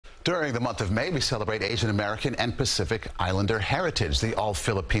During the month of May, we celebrate Asian American and Pacific Islander heritage. The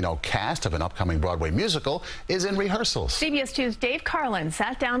all-Filipino cast of an upcoming Broadway musical is in rehearsals. CBS 2's Dave Carlin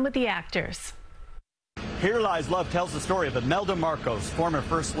sat down with the actors. Here Lies Love tells the story of Imelda Marcos, former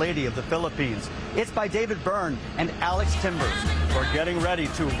First Lady of the Philippines. It's by David Byrne and Alex Timbers. We're getting ready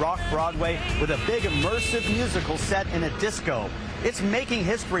to rock Broadway with a big immersive musical set in a disco. It's making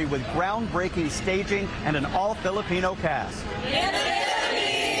history with groundbreaking staging and an all-Filipino cast.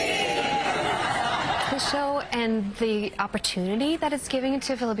 The show and the opportunity that it's giving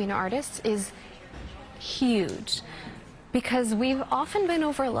to Filipino artists is huge because we've often been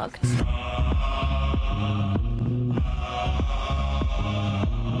overlooked.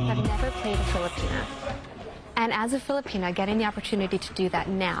 I've never played a Filipina. And as a Filipina, getting the opportunity to do that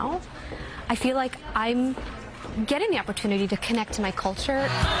now, I feel like I'm getting the opportunity to connect to my culture.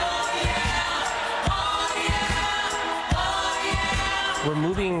 We're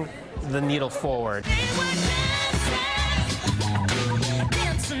moving the needle forward.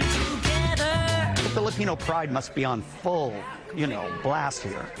 The Filipino pride must be on full, blast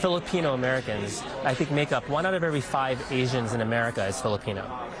here. Filipino Americans, I think, make up 1 out of every 5 Asians in America is Filipino.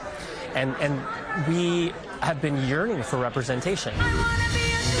 And we have been yearning for representation.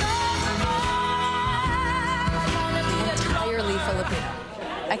 Entirely Filipino.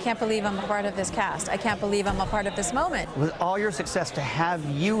 I can't believe I'm a part of this cast. I can't believe I'm a part of this moment. With all your success, to have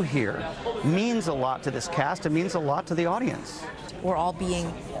you here means a lot to this cast. It means a lot to the audience. We're all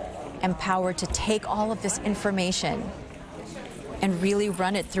being empowered to take all of this information and really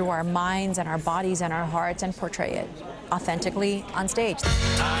run it through our minds and our bodies and our hearts and portray it authentically on stage.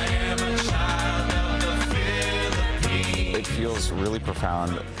 It feels really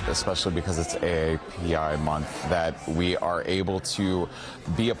profound, especially because it's AAPI month, that we are able to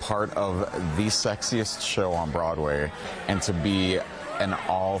be a part of the sexiest show on Broadway and to be an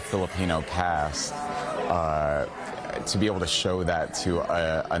all-Filipino cast. To be able to show that to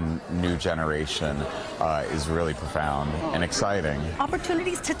a new generation is really profound and exciting.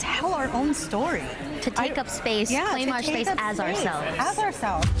 Opportunities to tell our own story. To take up space, claim our space as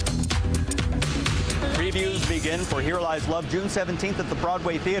ourselves. Previews begin for Here Lies Love June 17th at the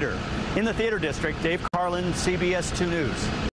Broadway Theater. In the Theater District, Dave Carlin, CBS 2 News.